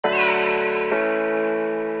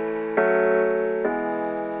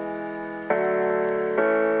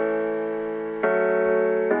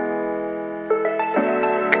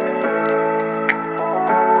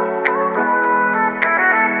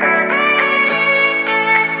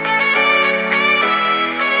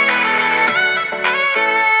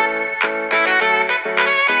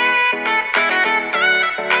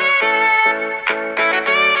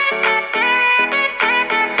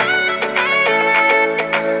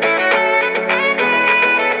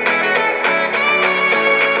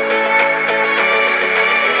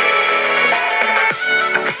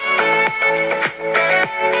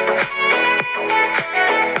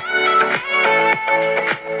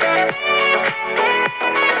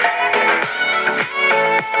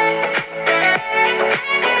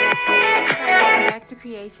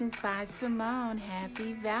Creations by Simone.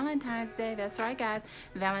 Happy Valentine's Day. That's right, guys.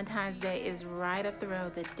 Valentine's Day is right up the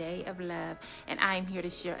road, the day of love. And I am here to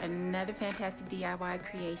share another fantastic DIY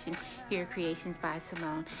creation here at Creations by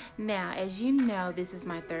Simone. Now, as you know, this is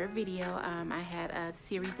my third video. I had a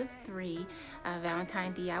series of 3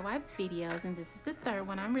 Valentine DIY videos, and this is the third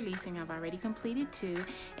one I'm releasing. I've already completed 2,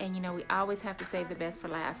 and you know, we always have to save the best for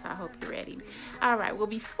last, so I hope you're ready. All right, well,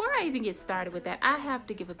 before I even get started with that, I have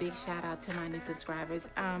to give a big shout out to my new subscribers.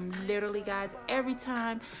 Literally, guys, every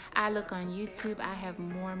time I look on YouTube, I have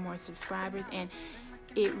more and more subscribers, and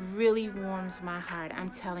it really warms my heart. I'm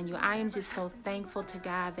telling you, I am just so thankful to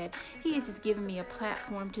God that He has just given me a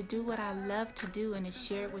platform to do what I love to do and to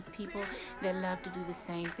share it with people that love to do the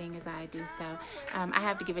same thing as I do. So I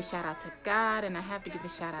have to give a shout out to God, and I have to give a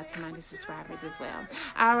shout out to my new subscribers as well.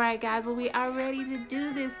 All right, guys, well, we are ready to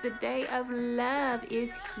do this. The day of love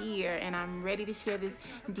is here, and I'm ready to share this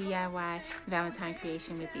DIY Valentine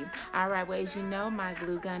creation with you. All right, well, as you know, my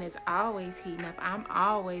glue gun is always heating up. I'm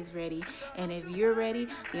always ready, and if you're ready,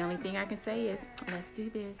 the only thing I can say is, let's do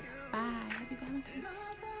this. Bye. Happy Valentine's Day.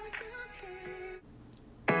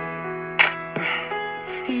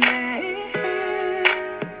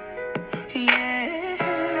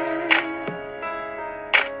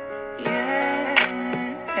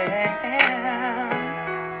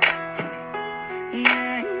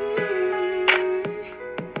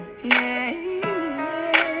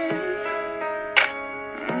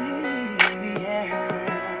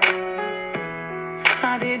 Yeah,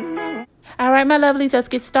 I didn't know. All right, my lovelies, let's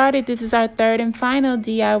get started. This is our third and final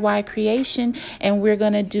DIY creation, and we're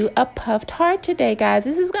going to do a puffed heart today, guys.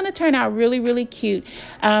 This is going to turn out really, really cute.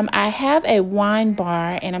 I have a wine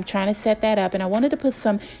bar, and I'm trying to set that up, and I wanted to put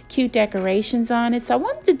some cute decorations on it, so I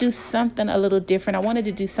wanted to do something a little different. I wanted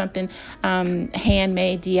to do something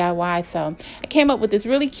handmade DIY, so I came up with this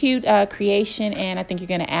really cute creation, and I think you're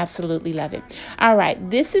going to absolutely love it. All right,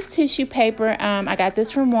 this is tissue paper. I got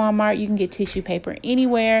this from Walmart. You can get tissue paper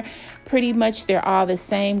anywhere. Pretty much they're all the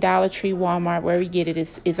same. Dollar Tree, Walmart, wherever you get it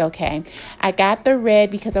is okay. I got the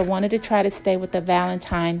red because I wanted to try to stay with the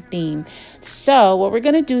Valentine theme. So what we're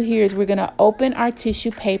going to do here is we're going to open our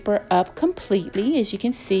tissue paper up completely. As you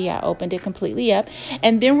can see, I opened it completely up.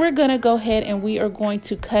 And then we're going to go ahead and we are going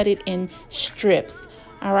to cut it in strips.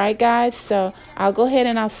 All right, guys. So I'll go ahead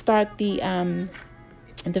and I'll start the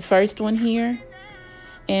first one here.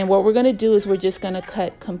 And what we're going to do is we're just going to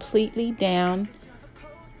cut completely down.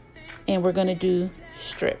 And we're going to do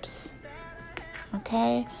strips.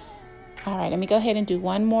 Okay. All right. Let me go ahead and do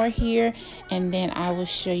one more here, and then I will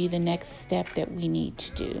show you the next step that we need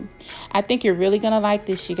to do. I think you're really going to like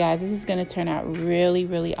this, you guys. This is going to turn out really,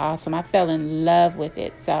 really awesome. I fell in love with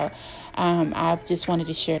it. So I just wanted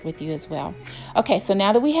to share it with you as well. Okay. So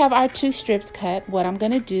now that we have our 2 strips cut, what I'm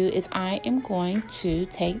going to do is I am going to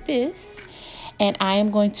take this and I am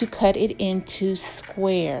going to cut it into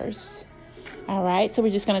squares. All right, so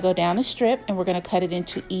we're just going to go down the strip and we're going to cut it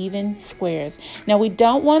into even squares. Now, we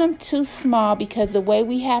don't want them too small because the way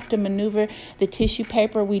we have to maneuver the tissue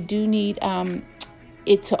paper, we do need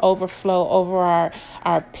it to overflow over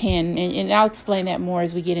our pen. And I'll explain that more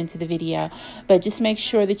as we get into the video. But just make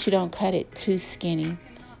sure that you don't cut it too skinny.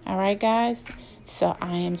 All right, guys. So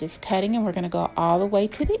I am just cutting, and we're going to go all the way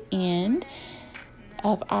to the end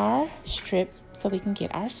of our strip so we can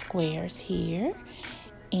get our squares here.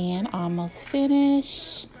 And almost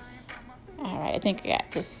finished. All right, I think I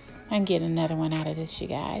can get another one out of this, you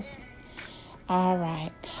guys. All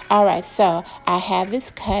right, so I have this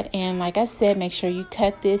cut, and like I said, make sure you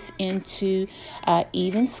cut this into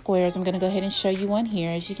even squares. I'm going to go ahead and show you one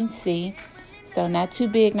here, as you can see. So not too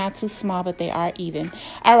big, not too small, but they are even.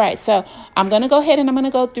 All right, so I'm going to go ahead and I'm going to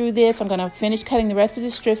go through this. I'm going to finish cutting the rest of the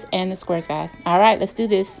strips and the squares, guys. All right, let's do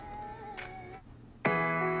this.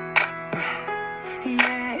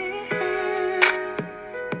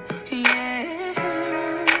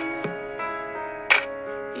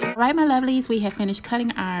 All right, my lovelies, we have finished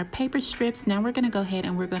cutting our paper strips. Now we're going to go ahead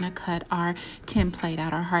and we're going to cut our template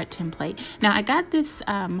out, our heart template. Now I got this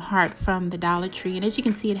heart from the Dollar Tree, and as you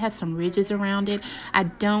can see, it has some ridges around it. I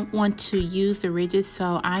don't want to use the ridges,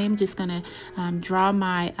 so I am just going to draw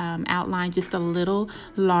my outline just a little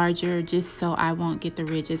larger just so I won't get the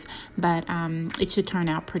ridges, but it should turn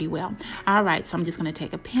out pretty well. All right, so I'm just going to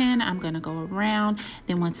take a pen. I'm going to go around.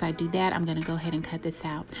 Then once I do that, I'm going to go ahead and cut this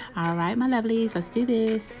out. All right, my lovelies, let's do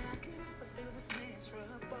this.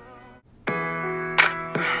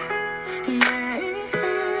 Yeah.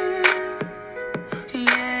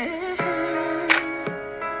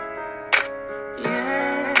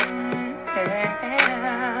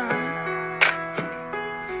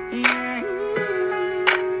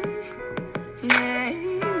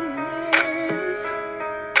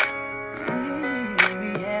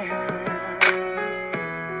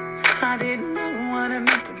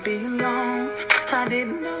 be alone. I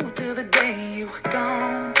didn't know till the day you were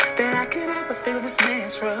gone that I could ever feel this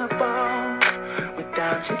miserable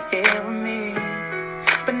without you here with me.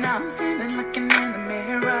 But now I'm standing looking in the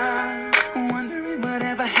mirror, wondering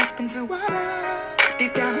whatever happened to our love.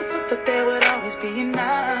 Deep down I thought that there would always be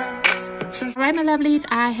enough. All right, my lovelies,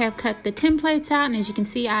 I have cut the templates out, and as you can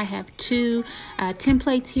see, I have two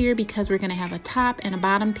templates here because we're going to have a top and a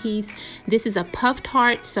bottom piece. This is a puffed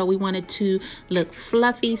heart, so we wanted to look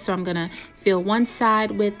fluffy, so I'm going to fill one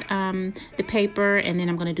side with the paper, and then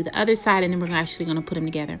I'm going to do the other side, and then we're actually going to put them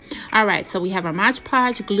together. All right, so we have our Mod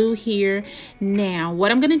Podge glue here. Now,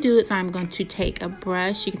 what I'm going to do is I'm going to take a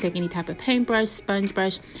brush. You can take any type of paintbrush, sponge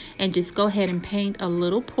brush, and just go ahead and paint a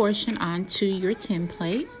little portion onto your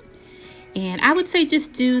template. And I would say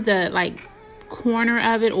just do the corner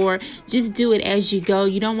of it, or just do it as you go.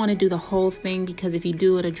 You don't want to do the whole thing, because if you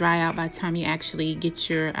do, it'll dry out by the time you actually get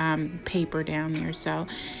your paper down there. So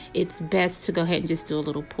it's best to go ahead and just do a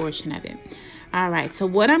little portion of it. All right, so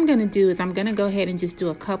what I'm going to do is I'm going to go ahead and just do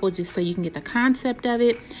a couple just so you can get the concept of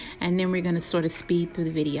it, and then we're going to sort of speed through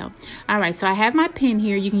the video. All right, so I have my pen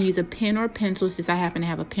here. You can use a pen or pencil. It's just I happen to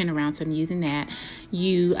have a pen around, so I'm using that.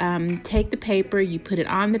 You take the paper, you put it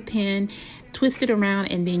on the pen, twist it around,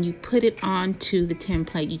 and then you put it onto the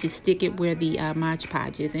template. You just stick it where the Mod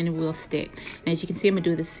Podge is, and it will stick. And as you can see, I'm going to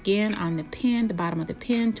do this again on the pen, the bottom of the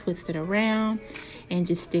pen, twist it around, and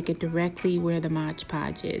just stick it directly where the Mod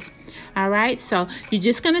Podge is. All right, so you're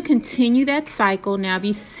just going to continue that cycle. Now, if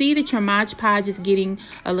you see that your Mod Podge is getting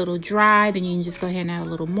a little dry, then you can just go ahead and add a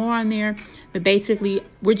little more on there. But basically,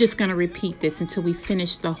 we're just going to repeat this until we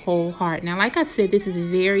finish the whole heart. Now, like I said, this is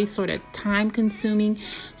very sort of time consuming.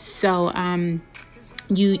 So,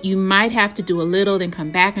 you might have to do a little, then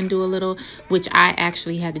come back and do a little, which I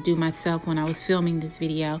actually had to do myself when I was filming this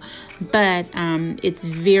video. But it's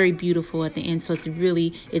very beautiful at the end, so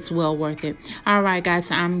it's well worth it. All right, guys,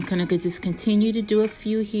 so I'm gonna just continue to do a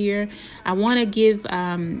few here. I want to give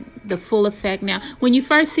the full effect. Now, when you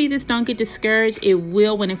first see this, don't get discouraged. It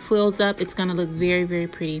will, when it fills up, it's gonna look very, very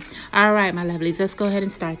pretty. All right, my lovelies, let's go ahead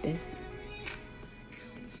and start this.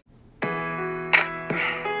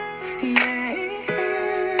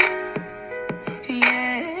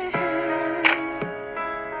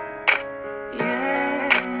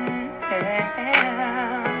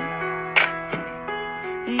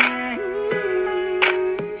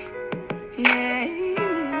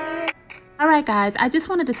 Alright guys, I just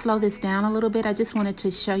wanted to slow this down a little bit. I just wanted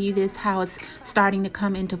to show you this, how it's starting to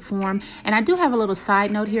come into form. And I do have a little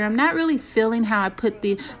side note here. I'm not really feeling how I put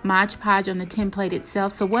the Mod Podge on the template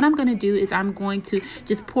itself. So what I'm going to do is I'm going to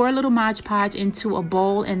just pour a little Mod Podge into a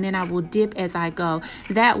bowl, and then I will dip as I go.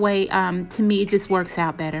 That way, to me, it just works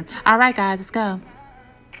out better. Alright guys, let's go.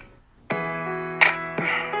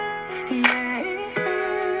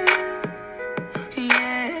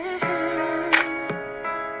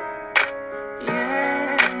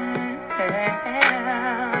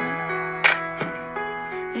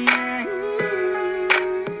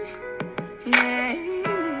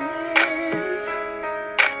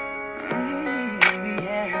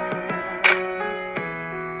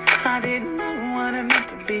 I didn't know what it meant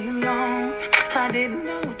to be alone. I didn't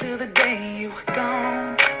know till the day you were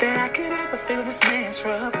gone that I could ever feel this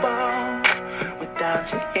miserable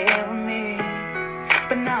without you here with me.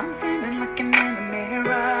 But now I'm standing looking in the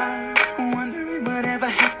mirror, wondering whatever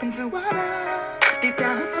happened to our love. Deep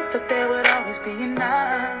down I thought that there would always be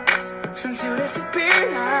enough. Since you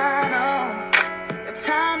disappeared, I know that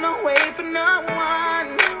time don't wait for no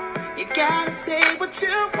one. You gotta say what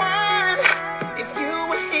you want. If you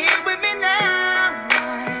were here with me now,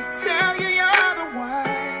 I'd tell you you're the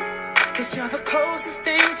one. 'Cause you're the closest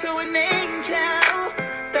thing to an angel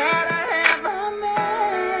that I ever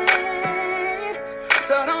met.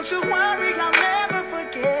 So don't you worry, I'll never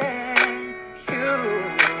forget you.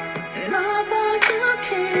 Love like you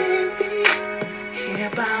can't be here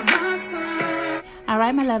by my side. All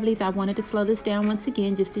right, my lovelies, I wanted to slow this down once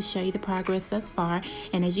again just to show you the progress thus far.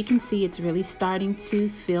 And as you can see, it's really starting to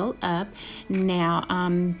fill up. Now,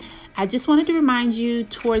 I just wanted to remind you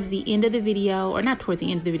towards the end of the video, or not towards the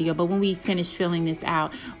end of the video, but when we finish filling this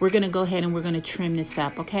out, we're going to go ahead and we're going to trim this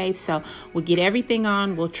up, okay? So we'll get everything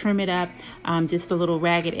on, we'll trim it up, just a little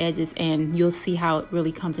ragged edges, and you'll see how it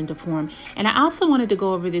really comes into form. And I also wanted to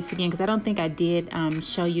go over this again because I don't think I did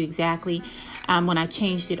show you exactly when I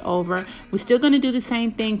changed it over. We're still going to do the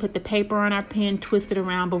same thing, put the paper on our pen, twist it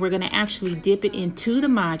around, but we're going to actually dip it into the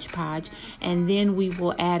Mod Podge, and then we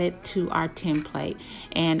will add it to our template.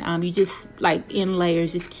 And you just, like in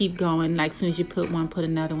layers, just keep going. Like as soon as you put one, put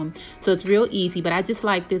another one. So it's real easy, but I just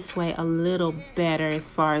like this way a little better as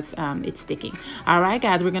far as it's sticking. All right,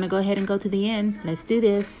 guys, we're going to go ahead and go to the end. Let's do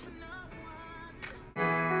this.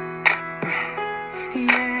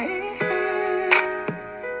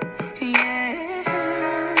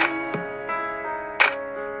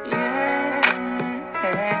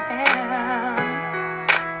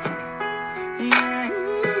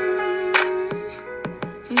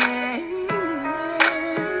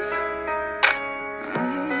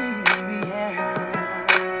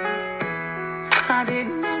 I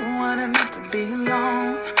didn't know what it meant to be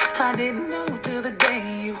alone. I didn't know till the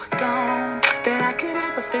day you were gone that I could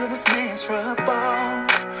ever feel this miserable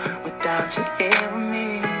without you here with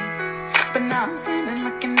me. But now I'm standing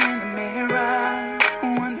looking in the mirror,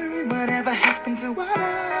 wondering whatever happened to our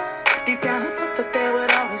love. Deep down I thought that there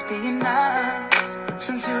would always be enough.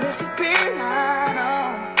 Since you disappeared, I know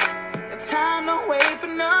the time don't wait for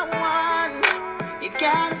no one. You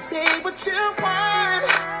gotta say what you want.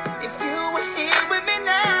 If you were here with me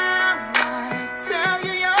now, I'd tell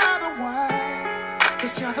you you're the one.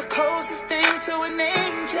 'Cause you're the closest thing to an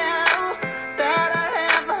angel that I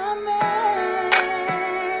ever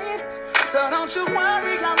made. So don't you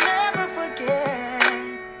worry, I'll never forget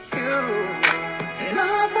you.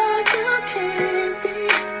 Know that you can't be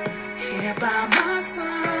here by my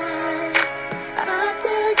side. I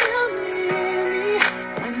beg you near me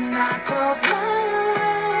when I close my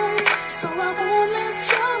eyes. So I won't let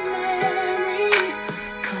your memory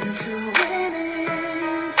come to an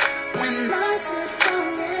end. When I said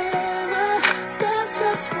forever, that's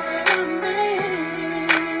just what I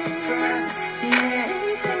meant. Forever, yeah.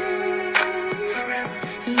 Forever,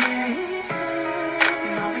 yeah.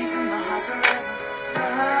 No reason to hold forever.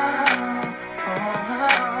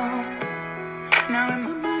 Now in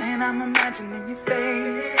my mind, I'm imagining your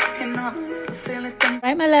face and all the little silly things. All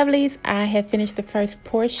right, my lovelies, I have finished the first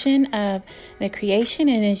portion of the creation,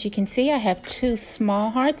 and as you can see, I have 2 small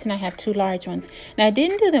hearts and I have 2 large ones. Now, I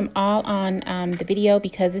didn't do them all on the video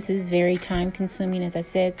because this is very time consuming, as I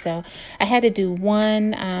said, so I had to do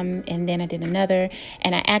one and then I did another,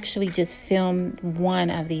 and I actually just filmed one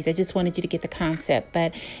of these. I just wanted you to get the concept.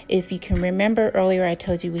 But if you can remember earlier, I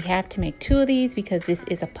told you we have to make 2 of these because this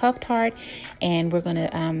is a puffed heart, and we're going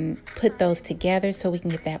to put those together so we can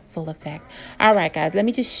get that full effect. All right, guys, let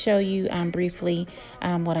me just show you briefly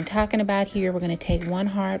what I'm talking about here. We're going to take one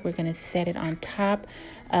heart, we're going to set it on top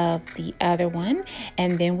of the other one,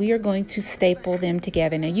 and then we are going to staple them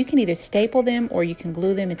together. Now, you can either staple them or you can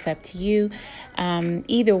glue them. It's up to you.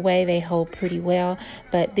 Either way, they hold pretty well,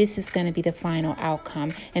 but this is going to be the final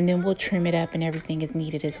outcome, and then we'll trim it up and everything is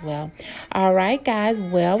needed as well. All right, guys,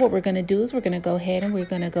 well, what we're going to do is we're going to go ahead and we're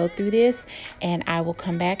going to go through this, and I will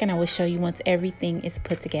come back and I will show you once everything is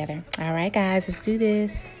put together. All right, guys, let's do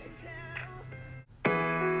this.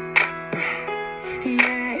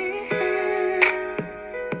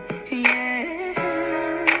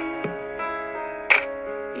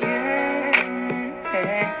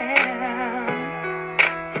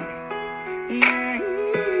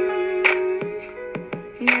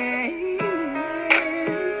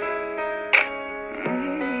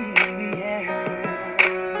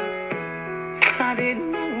 I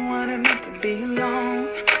didn't know what it meant to be alone.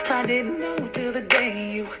 I didn't know till the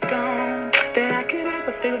day you were gone that I could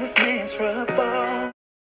ever feel this miserable.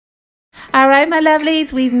 All right, my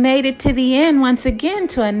lovelies, we've made it to the end once again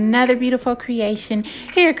to another beautiful creation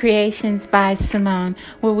here at Creations by Simone,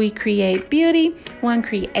 where we create beauty one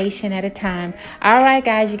creation at a time. All right,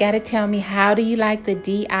 guys, you got to tell me, how do you like the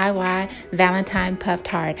DIY Valentine puffed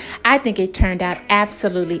heart? I think it turned out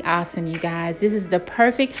absolutely awesome, you guys. This is the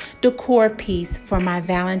perfect decor piece for my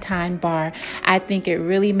Valentine bar. I think it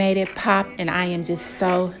really made it pop, and I am just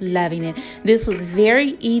so loving it. This was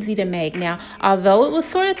very easy to make. Now, although it was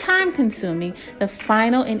sort of time consuming, the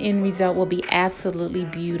final and end result will be absolutely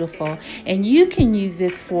beautiful. And you can use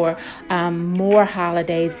this for more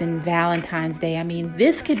holidays than Valentine's Day. I mean,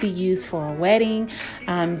 this could be used for a wedding,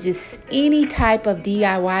 just any type of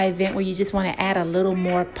DIY event where you just want to add a little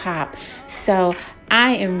more pop. So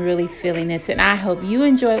I am really feeling this, and I hope you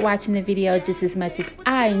enjoyed watching the video just as much as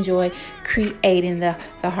I I enjoy creating the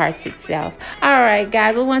hearts itself. All right,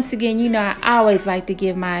 guys. Well, once again, you know, I always like to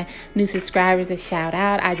give my new subscribers a shout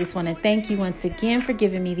out. I just want to thank you once again for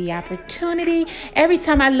giving me the opportunity. Every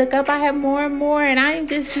time I look up, I have more and more, and I am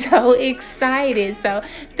just so excited. So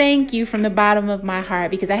thank you from the bottom of my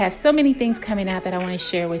heart, because I have so many things coming out that I want to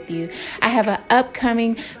share with you. I have an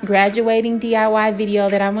upcoming graduating DIY video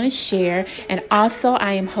that I want to share, and also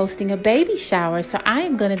I am hosting a baby shower, so I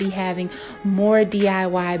am going to be having more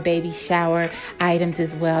DIY baby shower items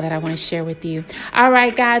as well that I want to share with you. All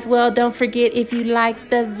right, guys. Well, don't forget, if you like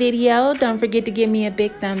the video, don't forget to give me a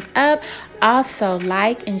big thumbs up. Also,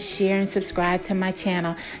 like and share and subscribe to my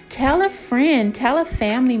channel. Tell a friend, tell a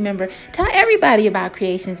family member, tell everybody about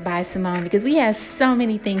Creations by Simone, because we have so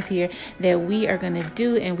many things here that we are going to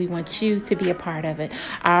do, and we want you to be a part of it.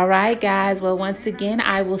 All right, guys. Well, once again,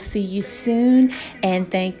 I will see you soon, and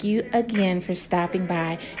thank you again for stopping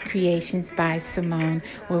by Creations by Simone,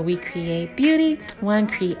 where we create beauty one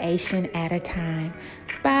creation at a time.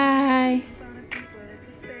 Bye.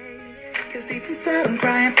 Cause deep inside I'm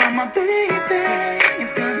crying for my baby.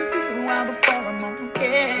 It's gonna be a while before I'm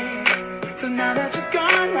okay. Cause now that you're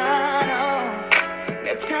gone, I know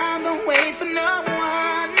that time don't wait for no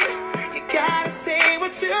one. You gotta say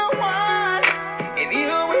what you want. If you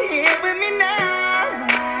were here with me now,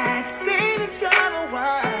 I'd say that you're the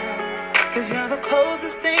one. Cause you're the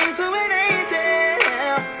closest thing to an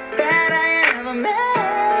angel that I ever met.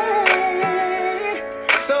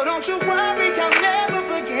 So don't you worry, I'll never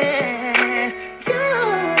forget.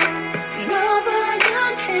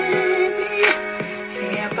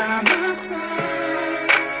 By my side.